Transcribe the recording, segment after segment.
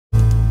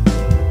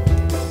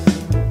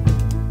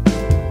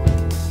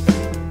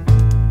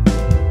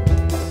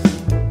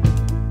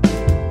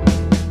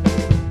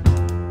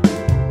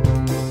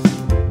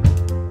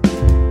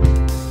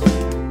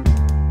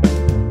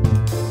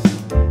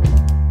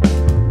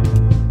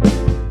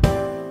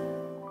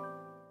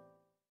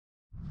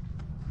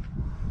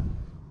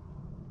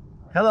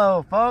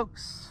Hello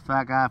folks,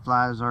 Fat Guy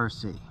Flies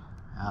RC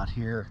out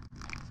here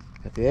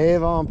at the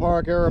Avon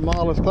Park Air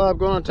Modelers Club,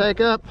 going to take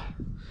up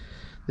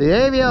the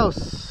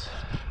Avios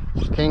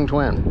King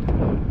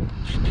Twin.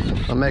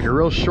 I'll make a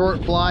real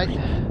short flight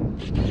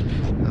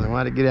and I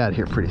want to get out of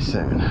here pretty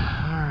soon.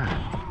 Alright.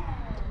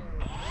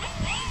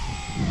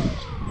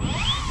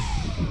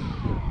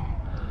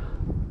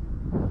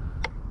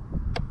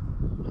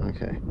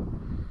 Okay.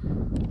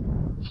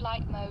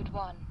 Flight mode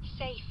 1,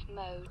 safe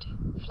mode.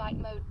 Flight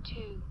mode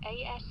 2,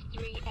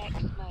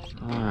 AS3X mode.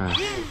 Alright.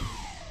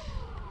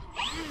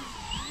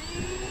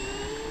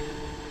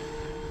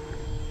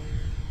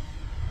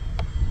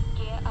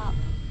 Gear up.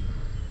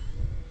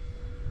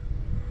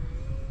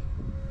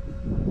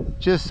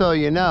 Just so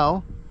you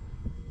know,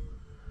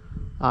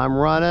 I'm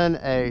running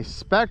a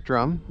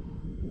Spectrum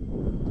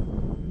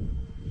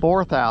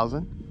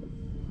 4000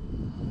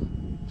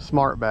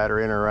 smart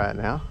battery in her right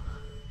now.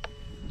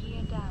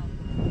 Gear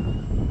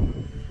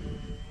down.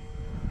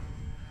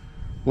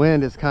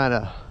 Wind is kind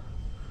of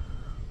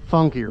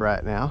funky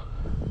right now.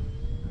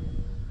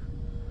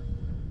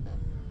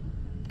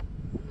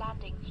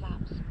 Landing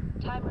flaps.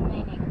 Time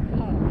remaining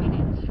 4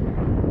 minutes.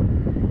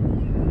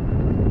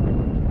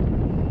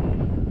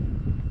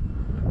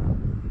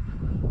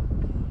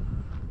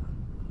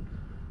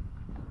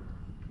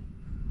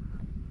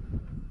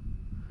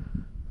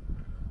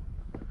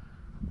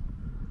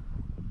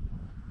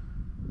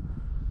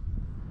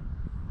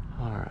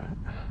 All right.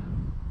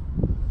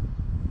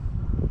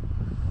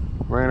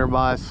 Ran her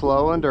by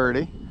slow and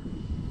dirty.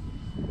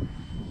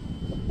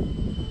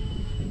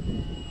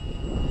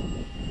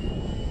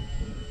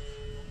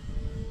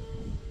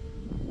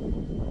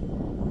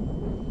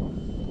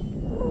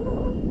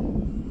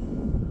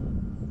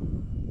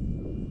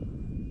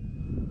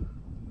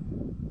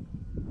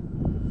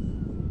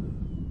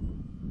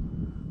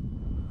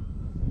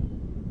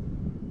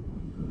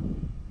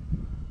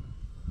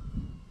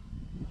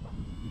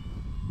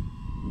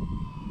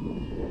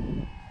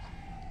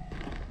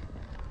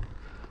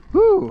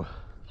 Whew.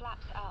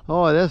 Flaps up.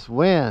 Oh, this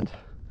wind.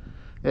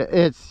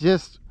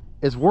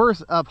 It's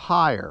worse up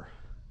higher.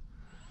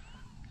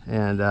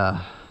 And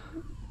I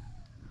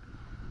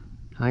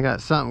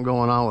got something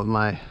going on with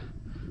my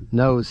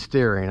nose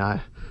steering.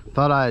 I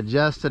thought I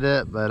adjusted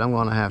it, but I'm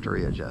going to have to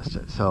readjust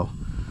it. So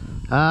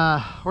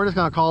we're just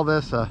going to call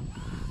this a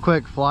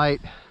quick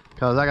flight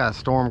because I got a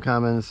storm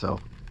coming, so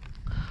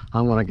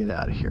I'm going to get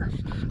out of here.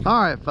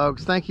 All right,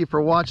 folks, thank you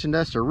for watching.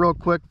 That's a real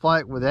quick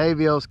flight with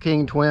Avios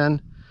King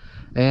Twin.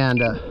 And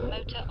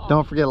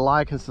don't forget to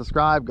like and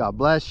subscribe. God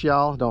bless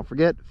y'all. Don't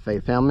forget,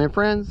 faith, family, and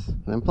friends,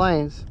 and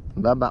planes.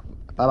 Bye-bye.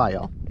 Bye-bye,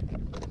 y'all.